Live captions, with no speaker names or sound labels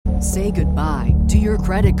Say goodbye to your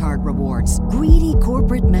credit card rewards. Greedy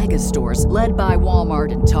corporate mega stores, led by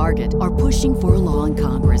Walmart and Target, are pushing for a law in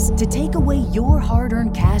Congress to take away your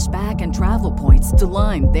hard-earned cash back and travel points to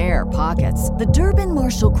line their pockets. The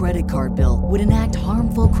Durbin-Marshall credit card bill would enact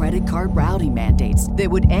harmful credit card routing mandates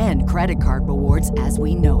that would end credit card rewards as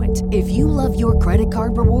we know it. If you love your credit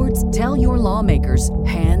card rewards, tell your lawmakers,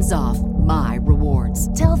 hands off my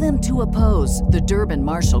rewards. Tell them to oppose the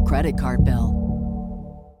Durbin-Marshall credit card bill.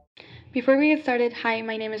 Before we get started, hi,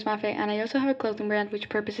 my name is Mafe, and I also have a clothing brand which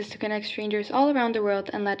purposes to connect strangers all around the world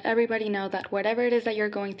and let everybody know that whatever it is that you're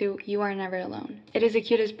going through, you are never alone. It is the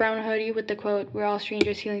cutest brown hoodie with the quote, "We're all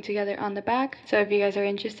strangers healing together" on the back. So if you guys are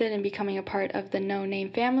interested in becoming a part of the No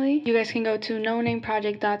Name family, you guys can go to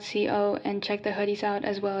nonameproject.co and check the hoodies out,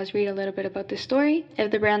 as well as read a little bit about the story.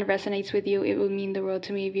 If the brand resonates with you, it would mean the world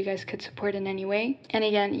to me if you guys could support in any way. And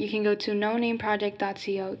again, you can go to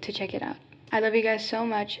nonameproject.co to check it out. I love you guys so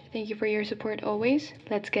much. Thank you for your support always.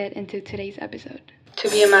 Let's get into today's episode. To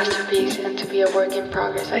be a masterpiece and to be a work in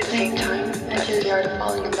progress at the same time. That's the art of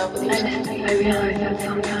falling in love with yourself. I realize that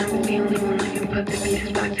sometimes the only one that can put the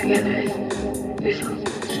pieces back together is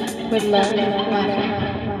yourself. With love,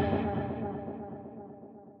 Mafe.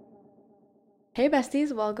 Hey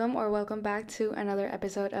besties, welcome back to another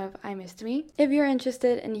episode of I Missed Me. If you're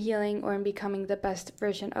interested in healing or in becoming the best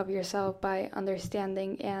version of yourself by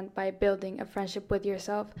understanding and by building a friendship with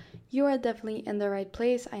yourself, you are definitely in the right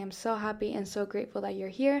place. I am so happy and so grateful that you're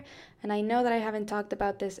here, and I know that I haven't talked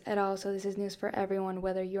about this at all, so this is news for everyone,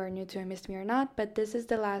 whether you are new to I Missed Me or not, but this is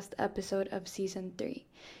the last episode of season 3.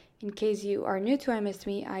 In case you are new to I Missed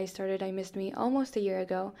Me, I started I Missed Me almost a year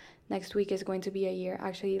ago. Next week is going to be a year,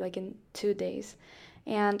 actually like in 2 days.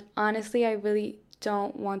 And honestly, I really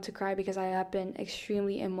don't want to cry because I have been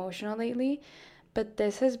extremely emotional lately, but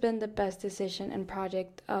this has been the best decision and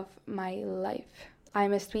project of my life. I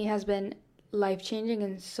Missed Me has been life-changing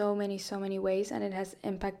in so many ways, and it has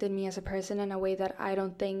impacted me as a person in a way that I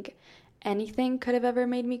don't think anything could have ever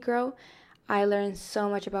made me grow. I learned so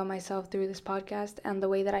much about myself through this podcast and the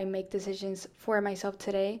way that I make decisions for myself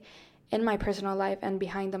today in my personal life and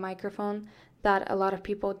behind the microphone that a lot of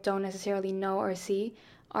people don't necessarily know or see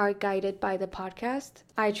are guided by the podcast.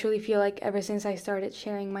 I truly feel like ever since I started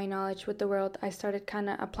sharing my knowledge with the world, I started kind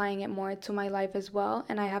of applying it more to my life as well,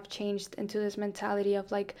 and I have changed into this mentality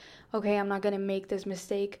of like, okay, I'm not going to make this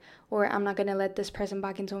mistake, or I'm not going to let this person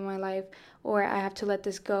back into my life, or I have to let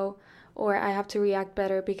this go, or I have to react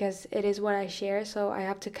better because it is what I share, so I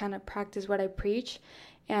have to kind of practice what I preach.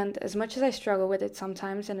 And as much as I struggle with it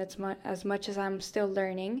sometimes, and as much as I'm still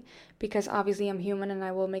learning, because obviously I'm human and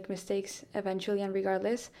I will make mistakes eventually and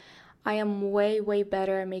regardless, I am way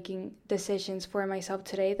better at making decisions for myself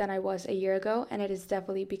today than I was a year ago, and it is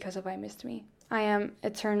definitely because of I Missed Me. I am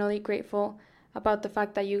eternally grateful about the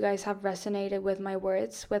fact that you guys have resonated with my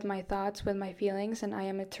words, with my thoughts, with my feelings, and I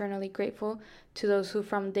am eternally grateful to those who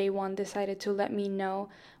from day one decided to let me know,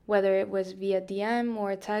 whether it was via DM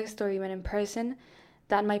or text or even in person,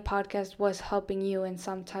 that my podcast was helping you in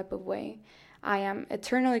some type of way. I am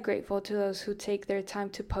eternally grateful to those who take their time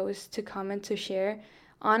to post, to comment, to share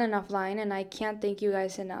on and offline, and I can't thank you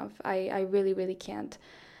guys enough. I really can't.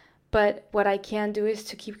 But what I can do is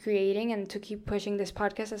to keep creating and to keep pushing this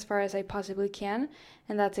podcast as far as I possibly can,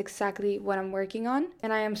 and that's exactly what I'm working on.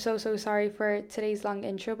 And I am so sorry for today's long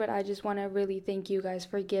intro, but I just want to really thank you guys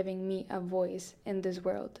for giving me a voice in this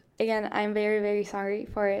world. Again, I'm very sorry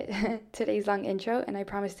for today's long intro, and I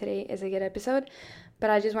promise today is a good episode. But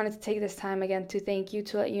I just wanted to take this time again to thank you,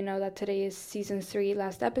 to let you know that today is season 3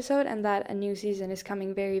 last episode, and that a new season is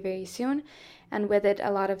coming very soon. And with it,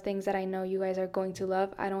 a lot of things that I know you guys are going to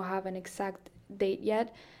love. I don't have an exact date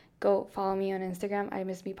yet. Go follow me on Instagram, I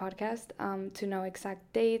Missed Me Podcast, to know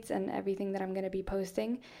exact dates and everything that I'm going to be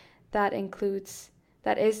posting. That is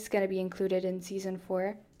going to be included in season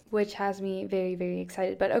 4, which has me very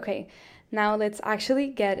excited. But okay, now let's actually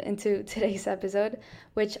get into today's episode,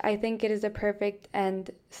 which I think it is the perfect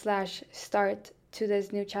end/start to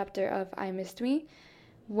this new chapter of I Missed Me.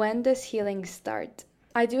 When does healing start?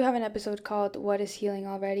 I do have an episode called What is Healing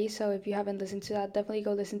already, so if you haven't listened to that, definitely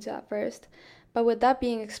go listen to that first. But with that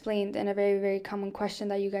being explained, and a very common question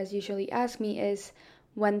that you guys usually ask me is,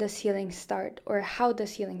 when does healing start, or how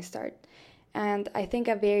does healing start? And I think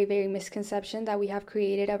a very misconception that we have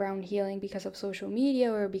created around healing because of social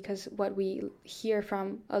media or because what we hear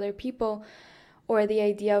from other people, or the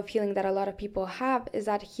idea of healing that a lot of people have, is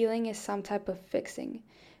that healing is some type of fixing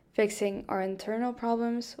our internal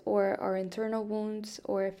problems or our internal wounds,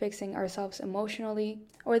 or fixing ourselves emotionally.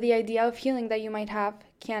 Or the idea of healing that you might have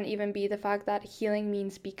can even be the fact that healing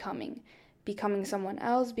means becoming. becoming someone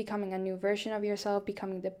else, becoming a new version of yourself,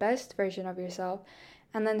 becoming the best version of yourself,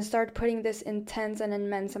 and then start putting this intense and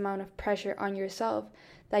immense amount of pressure on yourself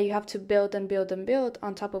that you have to build and build and build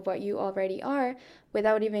on top of what you already are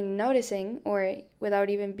without even noticing or without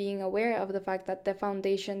even being aware of the fact that the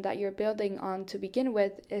foundation that you're building on to begin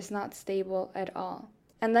with is not stable at all.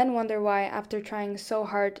 And then wonder why, after trying so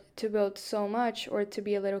hard to build so much, or to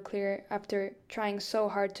be a little clearer, after trying so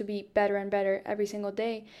hard to be better and better every single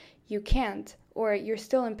day, you can't, or you're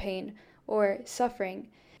still in pain or suffering.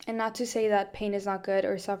 And not to say that pain is not good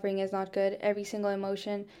or suffering is not good. Every single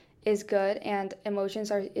emotion is good, and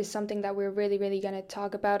emotions is something that we're really going to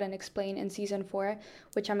talk about and explain in season 4,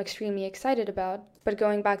 which I'm extremely excited about. But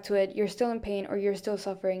going back to it, you're still in pain or you're still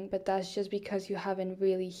suffering, but that's just because you haven't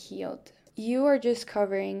really healed. You are just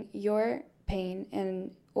covering your pain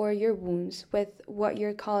and or your wounds with what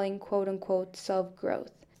you're calling quote unquote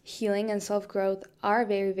self-growth. Healing and self-growth are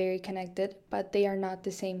very connected, but they are not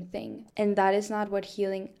the same thing. And that is not what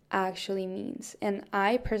healing actually means. And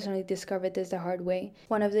I personally discovered this the hard way.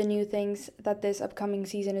 One of the new things that this upcoming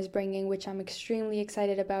season is bringing, which I'm extremely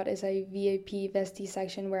excited about, is a VIP Vestie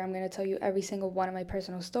section where I'm going to tell you every single one of my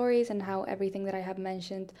personal stories and how everything that I have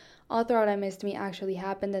mentioned all throughout I Missed Me actually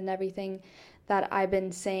happened, and everything that I've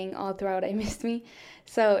been saying all throughout I Missed Me.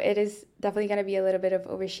 So it is definitely going to be a little bit of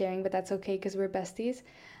oversharing, but that's okay because we're besties.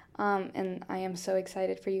 And I am so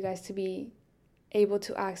excited for you guys to be able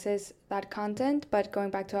to access that content. But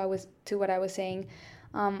going back to what I was saying,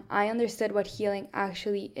 I understood what healing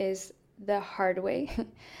actually is the hard way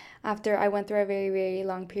after I went through a very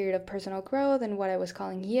long period of personal growth and what I was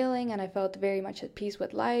calling healing, and I felt very much at peace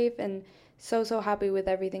with life and so happy with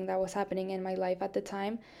everything that was happening in my life at the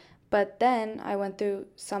time. But then I went through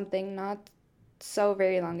something not so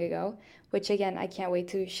very long ago, which again I can't wait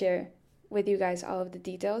to share with you guys all of the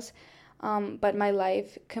details, but my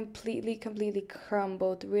life completely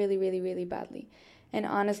crumbled really badly. And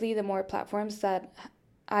honestly, the more platforms that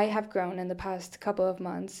I have grown in the past couple of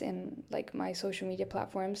months in like my social media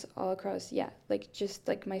platforms all across, just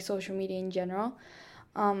like my social media in general,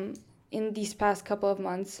 in these past couple of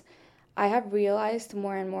months, I have realized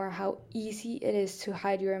more and more how easy it is to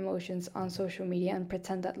hide your emotions on social media and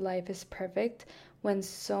pretend that life is perfect when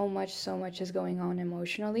so much is going on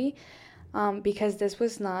emotionally. Because this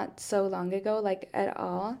was not so long ago, like at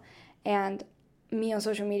all. And me on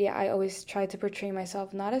social media, I always try to portray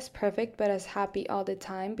myself not as perfect, but as happy all the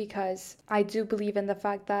time, because I do believe in the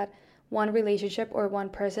fact that one relationship or one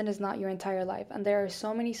person is not your entire life. And there are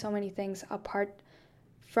so many things apart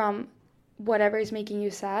from whatever is making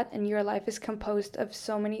you sad, and your life is composed of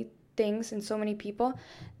so many things and so many people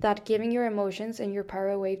that giving your emotions and your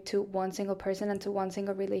power away to one single person and to one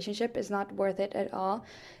single relationship is not worth it at all.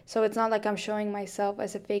 So it's not like I'm showing myself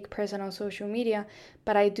as a fake person on social media,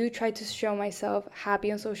 but I do try to show myself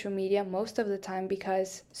happy on social media most of the time,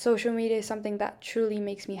 because social media is something that truly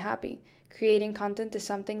makes me happy. Creating content is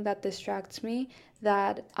something that distracts me,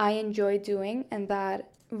 that I enjoy doing, and that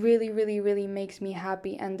really makes me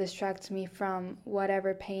happy and distracts me from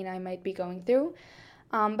whatever pain I might be going through.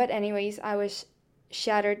 But anyways, I was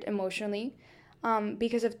shattered emotionally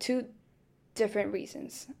because of 2 different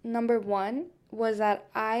reasons. Number 1 was that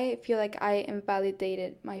I feel like I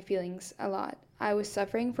invalidated my feelings a lot. I was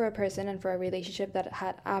suffering for a person and for a relationship that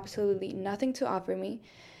had absolutely nothing to offer me,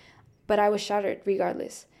 but I was shattered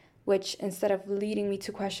regardless, which instead of leading me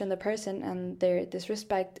to question the person and their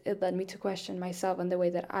disrespect, it led me to question myself and the way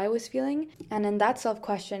that I was feeling. And in that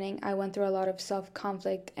self-questioning, I went through a lot of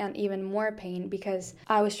self-conflict and even more pain, because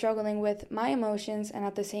I was struggling with my emotions, and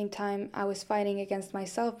at the same time, I was fighting against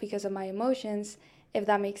myself because of my emotions, if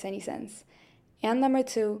that makes any sense. And number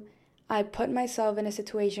 2, I put myself in a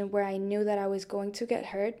situation where I knew that I was going to get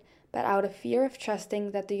hurt, but out of fear of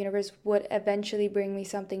trusting that the universe would eventually bring me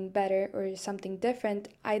something better or something different,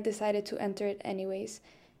 I decided to enter it anyways,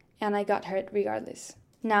 and I got hurt regardless.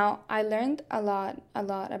 Now, I learned a lot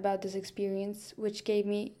about this experience, which gave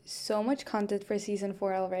me so much content for season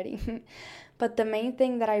 4 already. But the main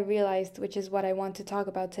thing that I realized, which is what I want to talk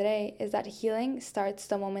about today, is that healing starts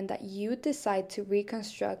the moment that you decide to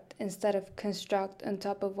reconstruct instead of construct on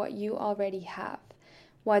top of what you already have.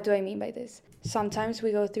 What do I mean by this? Sometimes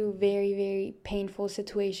we go through very painful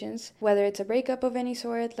situations, whether it's a breakup of any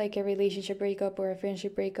sort, like a relationship breakup or a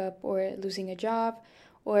friendship breakup or losing a job,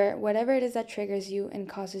 or whatever it is that triggers you and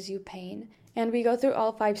causes you pain. And we go through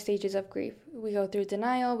all 5 stages of grief. We go through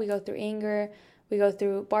denial, we go through anger, we go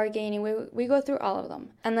through bargaining, we go through all of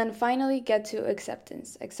them. And then finally get to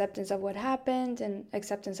acceptance of what happened, and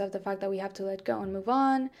acceptance of the fact that we have to let go and move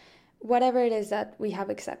on, whatever it is that we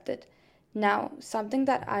have accepted. Now, something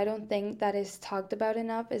that I don't think that is talked about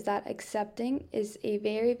enough is that accepting is a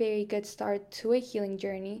very, very good start to a healing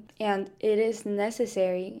journey, and it is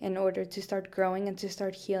necessary in order to start growing and to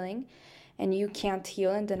start healing. And you can't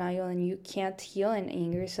heal in denial and you can't heal in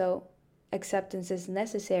anger, so acceptance is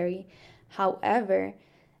necessary. However,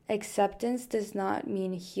 acceptance does not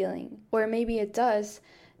mean healing. Or maybe it does,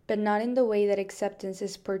 but not in the way that acceptance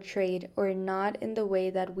is portrayed, or not in the way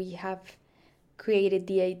that we have created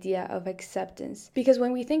the idea of acceptance. Because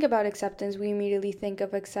when we think about acceptance, we immediately think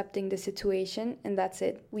of accepting the situation and that's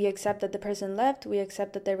it. We accept that the person left, we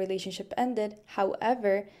accept that their relationship ended.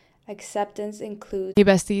 However, acceptance includes... Hey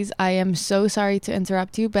besties, I am so sorry to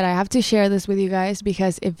interrupt you, but I have to share this with you guys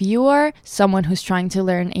because if you are someone who's trying to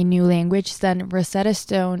learn a new language, then Rosetta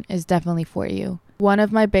Stone is definitely for you. One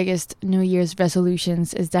of my biggest New Year's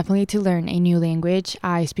resolutions is definitely to learn a new language.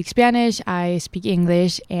 I speak Spanish, I speak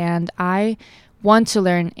English, and I want to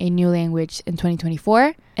learn a new language in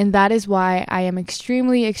 2024. And that is why I am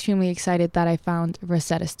extremely excited that I found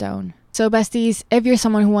Rosetta Stone. So besties, if you're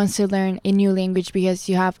someone who wants to learn a new language because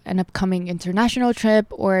you have an upcoming international trip,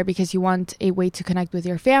 or because you want a way to connect with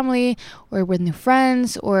your family or with new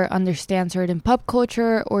friends, or understand certain pop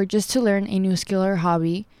culture, or just to learn a new skill or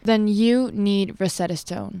hobby, then you need Rosetta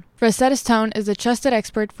Stone. Rosetta Stone is a trusted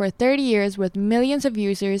expert for 30 years with millions of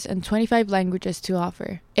users and 25 languages to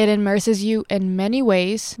offer. It immerses you in many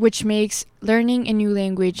ways, which makes learning a new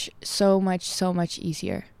language so much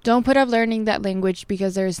easier. Don't put off learning that language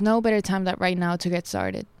because there is no better time than right now to get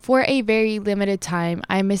started. For a very limited time,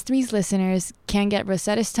 I Missed Me's listeners can get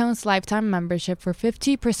Rosetta Stone's lifetime membership for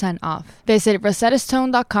 50% off. Visit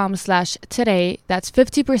rosettastone.com/today. That's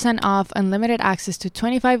 50% off unlimited access to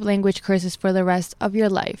 25 language courses for the rest of your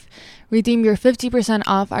life. Redeem your 50%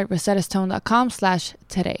 off at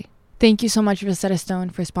rosettastone.com/today. Thank you so much, Rosetta Stone,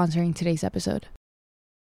 for sponsoring today's episode.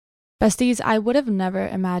 Besties, I would have never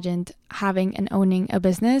imagined having and owning a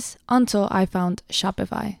business until I found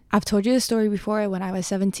Shopify. I've told you the story before. When I was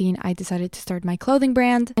 17, I decided to start my clothing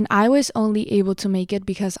brand, and I was only able to make it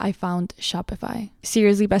because I found Shopify.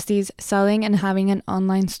 Seriously, besties, selling and having an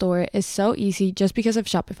online store is so easy just because of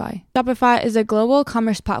Shopify. Shopify is a global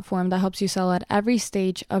commerce platform that helps you sell at every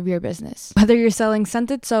stage of your business. Whether you're selling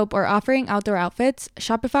scented soap or offering outdoor outfits,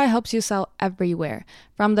 Shopify helps you sell everywhere.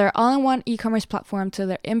 From their all-in-one e-commerce platform to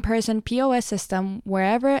their in-person POS system,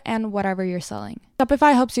 wherever and whatever you're selling.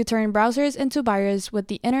 Shopify helps you turn browsers into buyers with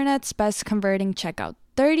the internet's best converting checkout.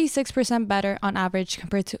 36% better on average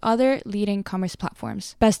compared to other leading commerce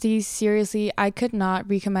platforms. Besties, seriously, I could not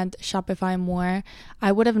recommend Shopify more.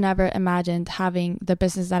 I would have never imagined having the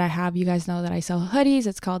business that I have. You guys know that I sell hoodies.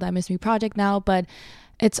 It's called I Miss Me Project now, but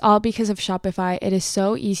it's all because of Shopify. It is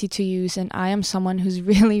so easy to use, and I am someone who's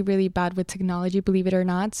really bad with technology, believe it or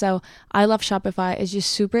not. So I love Shopify. It's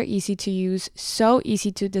just super easy to use, so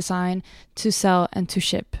easy to design, to sell, and to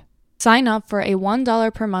ship. Sign up for a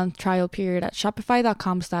 $1 per month trial period at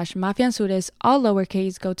shopify.com/mafianzures, all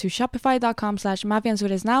lowercase. Go to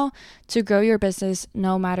shopify.com/mafianzures now to grow your business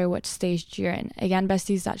no matter what stage you're in. Again,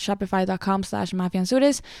 besties, at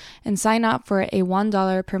shopify.com/mafianzures and sign up for a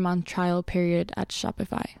 $1 per month trial period at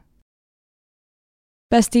Shopify.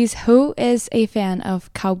 Besties, who is a fan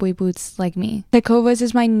of cowboy boots like me? Tecovas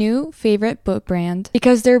is my new favorite boot brand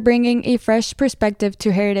because they're bringing a fresh perspective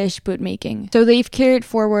to heritage boot making. So they've carried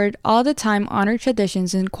forward all the time honored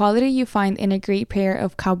traditions and quality you find in a great pair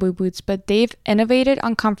of cowboy boots, but they've innovated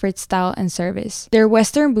on comfort, style, and service. Their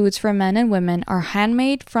Western boots for men and women are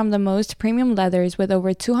handmade from the most premium leathers with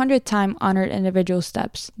over 200 time honored individual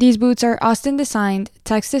steps. These boots are Austin designed,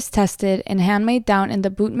 Texas tested, and handmade down in the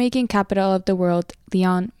boot making capital of the world,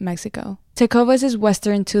 Leon, Mexico. Tecovas is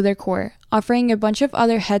Western to their core, offering a bunch of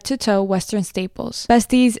other head-to-toe Western staples.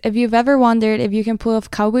 Besties, if you've ever wondered if you can pull off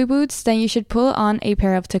cowboy boots, then you should pull on a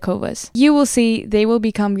pair of Tecovas. You will see they will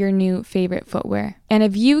become your new favorite footwear. And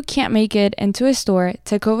if you can't make it into a store,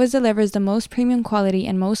 Tecovas delivers the most premium quality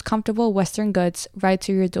and most comfortable Western goods right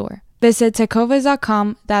to your door. Visit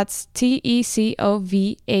tecovas.com, that's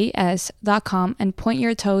TECOVAS.com, and point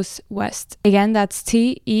your toes west. Again, that's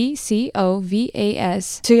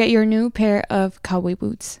TECOVAS to get your new pair of cowboy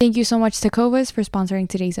boots. Thank you so much, Tecovas, for sponsoring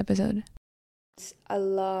today's episode. It's a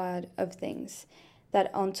lot of things that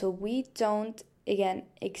until we don't, again,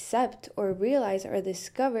 accept or realize or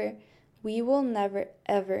discover, we will never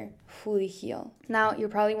ever fully heal. Now, you're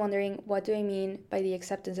probably wondering, what do I mean by the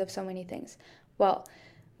acceptance of so many things? Well,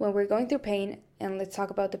 when we're going through pain, and let's talk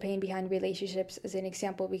about the pain behind relationships as an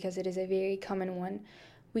example because it is a very common one,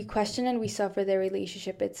 we question and we suffer the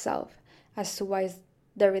relationship itself as to why is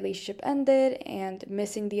the relationship ended and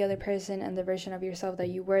missing the other person and the version of yourself that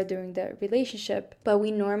you were during the relationship. But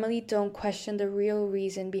we normally don't question the real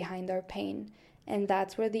reason behind our pain, and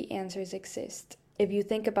that's where the answers exist. If you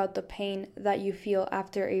think about the pain that you feel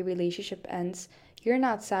after a relationship ends, you're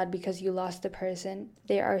not sad because you lost the person.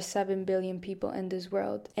 There are 7 billion people in this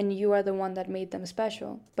world, and you are the one that made them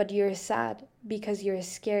special. But you're sad because you're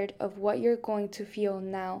scared of what you're going to feel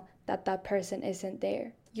now that that person isn't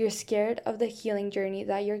there. You're scared of the healing journey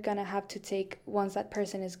that you're gonna have to take once that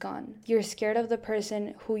person is gone. You're scared of the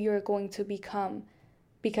person who you're going to become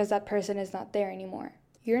because that person is not there anymore.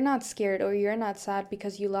 You're not scared or you're not sad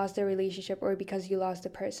because you lost the relationship or because you lost the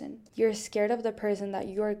person. You're scared of the person that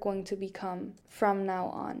you're going to become from now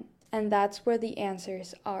on. And that's where the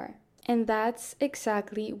answers are. And that's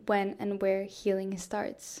exactly when and where healing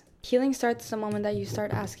starts. Healing starts the moment that you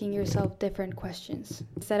start asking yourself different questions.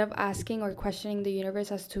 Instead of asking or questioning the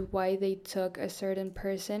universe as to why they took a certain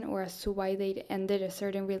person or as to why they ended a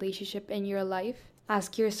certain relationship in your life,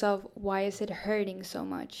 ask yourself, why is it hurting so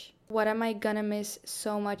much? What am I gonna miss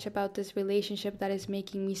so much about this relationship that is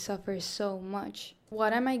making me suffer so much?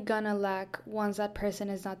 What am I gonna lack once that person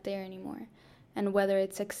is not there anymore? And whether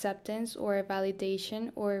it's acceptance or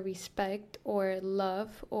validation or respect or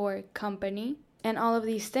love or company. And all of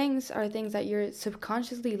these things are things that you're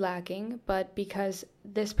subconsciously lacking, but because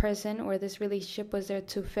this person or this relationship was there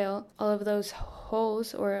to fill all of those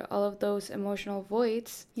holes or all of those emotional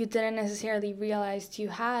voids, you didn't necessarily realize you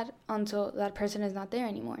had until that person is not there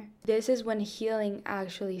anymore. This is when healing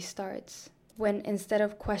actually starts. When instead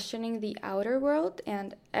of questioning the outer world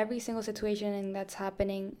and every single situation that's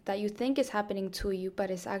happening that you think is happening to you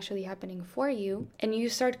but is actually happening for you, and you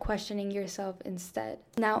start questioning yourself instead.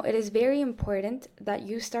 Now, it is very important that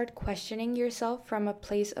you start questioning yourself from a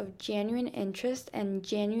place of genuine interest and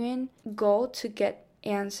genuine goal to get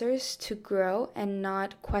answers, to grow, and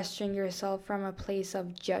not question yourself from a place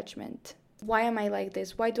of judgment. Why am I like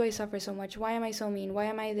this? Why do I suffer so much? Why am I so mean? Why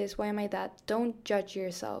am I this? Why am I that? Don't judge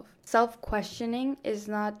yourself. Self-questioning is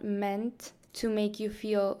not meant to make you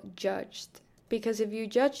feel judged. Because if you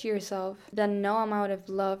judge yourself, then no amount of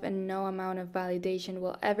love and no amount of validation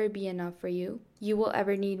will ever be enough for you. You will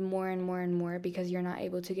ever need more and more and more because you're not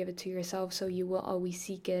able to give it to yourself, so you will always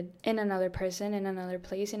seek it in another person, in another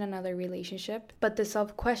place, in another relationship. But the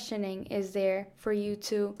self-questioning is there for you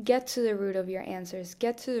to get to the root of your answers,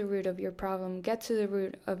 get to the root of your problem, get to the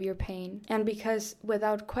root of your pain. And because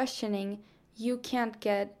without questioning, you can't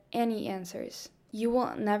get any answers. You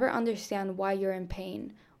will never understand why you're in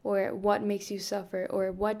pain, or what makes you suffer,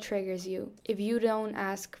 or what triggers you, if you don't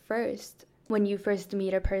ask first. When you first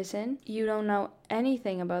meet a person, you don't know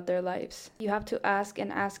anything about their lives. You have to ask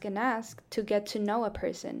and ask and ask to get to know a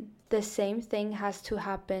person. The same thing has to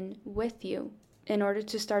happen with you. In order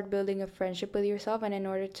to start building a friendship with yourself, and in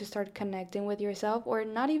order to start connecting with yourself, or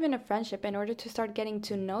not even a friendship, in order to start getting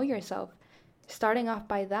to know yourself, starting off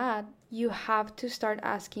by that, you have to start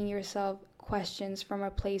asking yourself questions from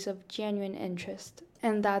a place of genuine interest.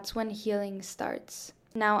 And that's when healing starts.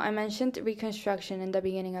 Now, I mentioned reconstruction in the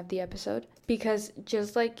beginning of the episode because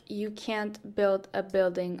just like you can't build a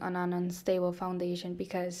building on an unstable foundation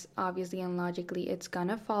because obviously and logically it's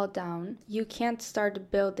gonna fall down, you can't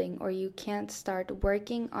start building or you can't start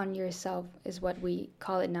working on yourself, is what we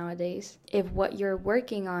call it nowadays, if what you're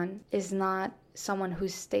working on is not someone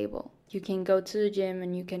who's stable. You can go to the gym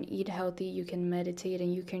and you can eat healthy, you can meditate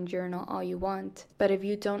and you can journal all you want. But if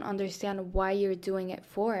you don't understand why you're doing it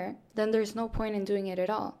for, then there's no point in doing it at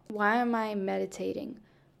all. Why am I meditating?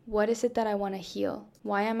 What is it that I want to heal?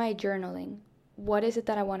 Why am I journaling? What is it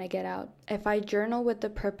that I want to get out? If I journal with the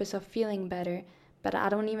purpose of feeling better, but I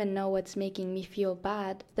don't even know what's making me feel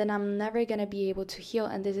bad, then I'm never going to be able to heal.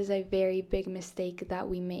 And this is a very big mistake that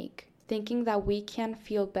we make. Thinking that we can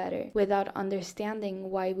feel better without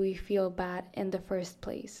understanding why we feel bad in the first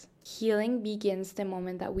place. Healing begins the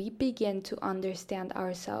moment that we begin to understand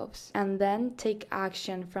ourselves and then take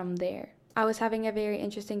action from there. I was having a very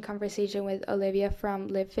interesting conversation with Olivia from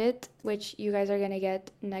Live Fit, which you guys are going to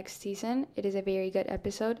get next season. It is a very good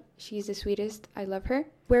episode. She's the sweetest. I love her.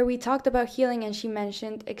 Where we talked about healing and she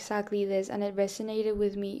mentioned exactly this, and it resonated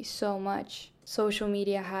with me so much. Social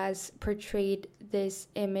media has portrayed this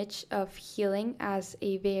image of healing as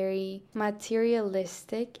a very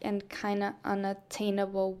materialistic and kind of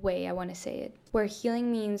unattainable way, I want to say it. Where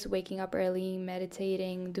healing means waking up early,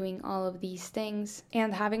 meditating, doing all of these things.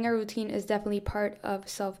 And having a routine is definitely part of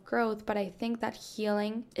self-growth, but I think that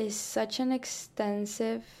healing is such an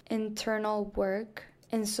extensive internal work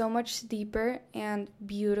and so much deeper and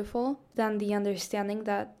beautiful than the understanding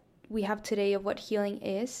that we have today of what healing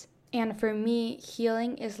is. And for me,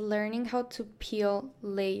 healing is learning how to peel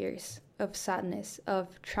layers of sadness,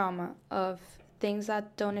 of trauma, of things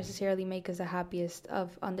that don't necessarily make us the happiest,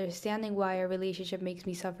 of understanding why a relationship makes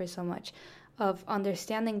me suffer so much, of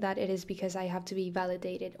understanding that it is because I have to be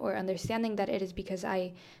validated, or understanding that it is because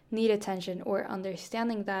I need attention, or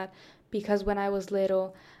understanding that because when I was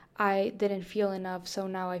little, I didn't feel enough, so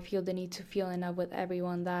now I feel the need to feel enough with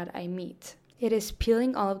everyone that I meet. It is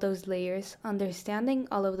peeling all of those layers, understanding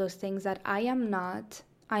all of those things that I am not.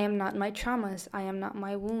 I am not my traumas, I am not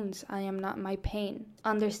my wounds, I am not my pain.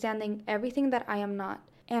 Understanding everything that I am not.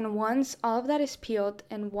 And once all of that is peeled,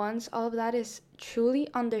 and once all of that is truly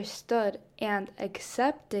understood and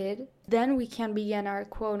accepted, then we can begin our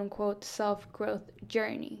quote-unquote self-growth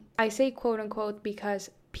journey. I say quote-unquote because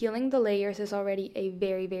peeling the layers is already a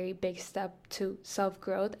very, very big step to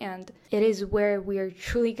self-growth, and it is where we're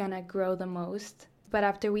truly gonna grow the most. But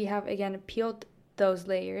after we have, again, peeled those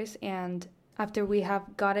layers, and after we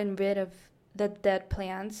have gotten rid of the dead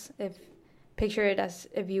plants, picture it as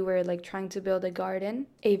if you were like trying to build a garden,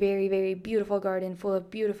 a very, very beautiful garden full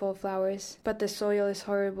of beautiful flowers, but the soil is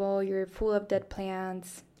horrible, you're full of dead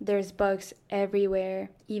plants, there's bugs everywhere.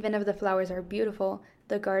 Even if the flowers are beautiful,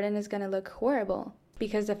 the garden is gonna look horrible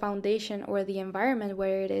because the foundation or the environment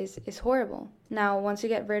where it is horrible. Now, once you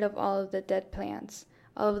get rid of all of the dead plants,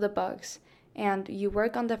 all of the bugs, and you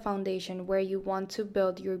work on the foundation where you want to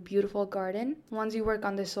build your beautiful garden, once you work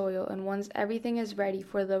on the soil and once everything is ready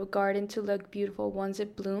for the garden to look beautiful, once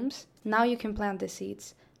it blooms, now you can plant the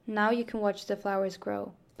seeds. Now you can watch the flowers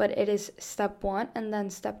grow. But it is step 1 and then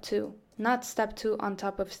step 2, not step 2 on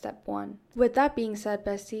top of step 1. With that being said,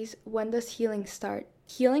 besties, when does healing start?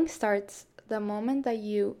 Healing starts the moment that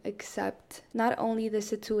you accept not only the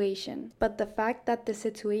situation, but the fact that the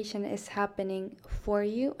situation is happening for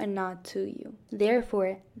you and not to you.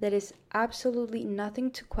 Therefore, there is absolutely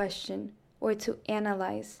nothing to question or to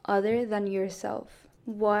analyze other than yourself.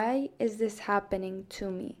 Why is this happening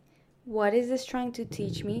to me? What is this trying to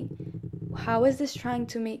teach me? How is this trying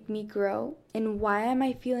to make me grow? And why am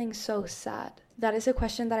I feeling so sad? That is a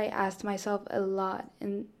question that I asked myself a lot,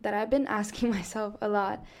 and that I've been asking myself a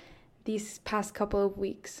lot these past couple of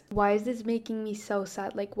weeks. Why is this making me so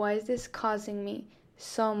sad? Like, why is this causing me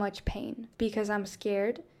so much pain? Because I'm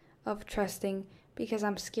scared of trusting, because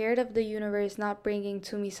I'm scared of the universe not bringing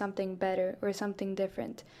to me something better or something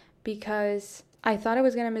different, because I thought I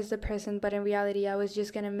was going to miss the person, but in reality, I was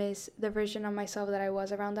just going to miss the version of myself that I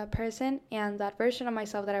was around that person. And that version of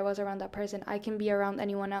myself that I was around that person, I can be around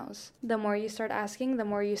anyone else. The more you start asking, the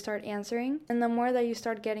more you start answering, and the more that you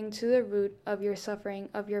start getting to the root of your suffering,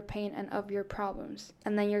 of your pain, and of your problems.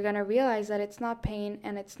 And then you're going to realize that it's not pain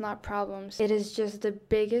and it's not problems. It is just the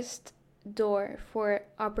biggest door for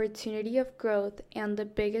opportunity of growth and the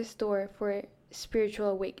biggest door for spiritual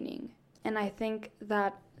awakening. And I think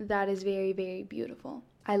that is very, very beautiful.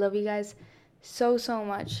 I love you guys so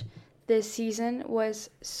much. This season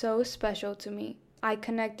was so special to me. I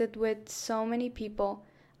connected with so many people.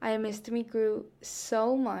 I Missed Me grew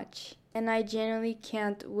so much. And I genuinely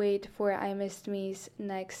can't wait for I Missed Me's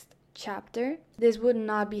next chapter. This would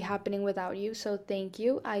not be happening without you. So thank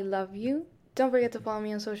you. I love you. Don't forget to follow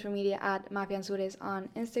me on social media at Mafiansures on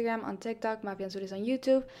Instagram, on TikTok, Mafiansures on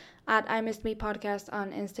YouTube, at I Missed Me Podcast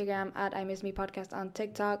on Instagram, at I Missed Me Podcast on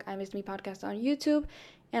TikTok, I Missed Me Podcast on YouTube.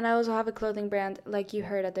 And I also have a clothing brand, like you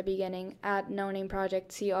heard at the beginning, at No Name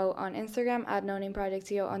Project CO on Instagram, at No Name Project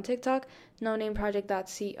CO on TikTok,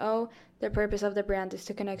 nonameproject.co. The purpose of the brand is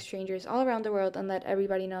to connect strangers all around the world and let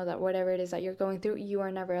everybody know that whatever it is that you're going through, you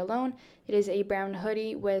are never alone. It is a brown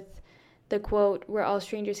hoodie with the quote, "We're all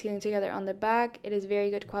strangers healing together" on the back. It is very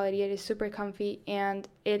good quality. It is super comfy, and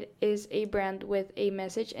it is a brand with a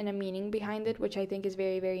message and a meaning behind it, which I think is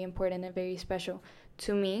very, very important and very special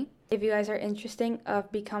to me. If you guys are interested of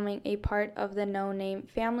becoming a part of the No Name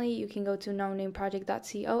family, you can go to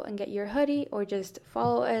nonameproject.co and get your hoodie, or just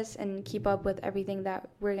follow us and keep up with everything that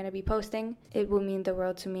we're going to be posting. It will mean the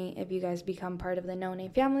world to me if you guys become part of the No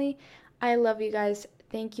Name family. I love you guys.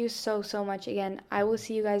 Thank you so much again. I will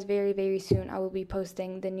see you guys very, very soon. I will be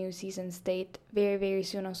posting the new season's date very, very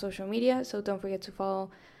soon on social media. So don't forget to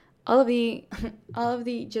follow all of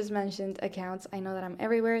the just mentioned accounts. I know that I'm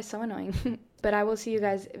everywhere. It's so annoying. But I will see you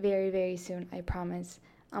guys very, very soon. I promise.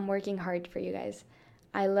 I'm working hard for you guys.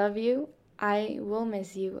 I love you. I will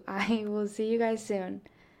miss you. I will see you guys soon.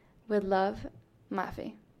 With love,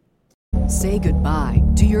 Mafi. Say goodbye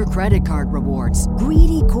to your credit card rewards.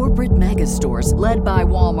 Greedy corporate mega stores, led by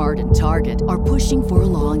Walmart and Target, are pushing for a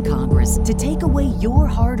law in Congress to take away your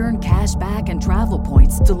hard-earned cash back and travel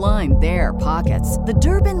points to line their pockets. The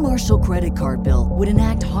Durbin-Marshall credit card bill would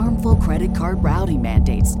enact harmful credit card routing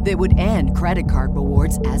mandates that would end credit card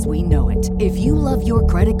rewards as we know it. If you love your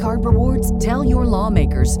credit card rewards, tell your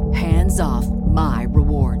lawmakers, hands off my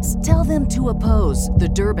rewards. Tell them to oppose the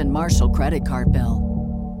Durbin-Marshall credit card bill.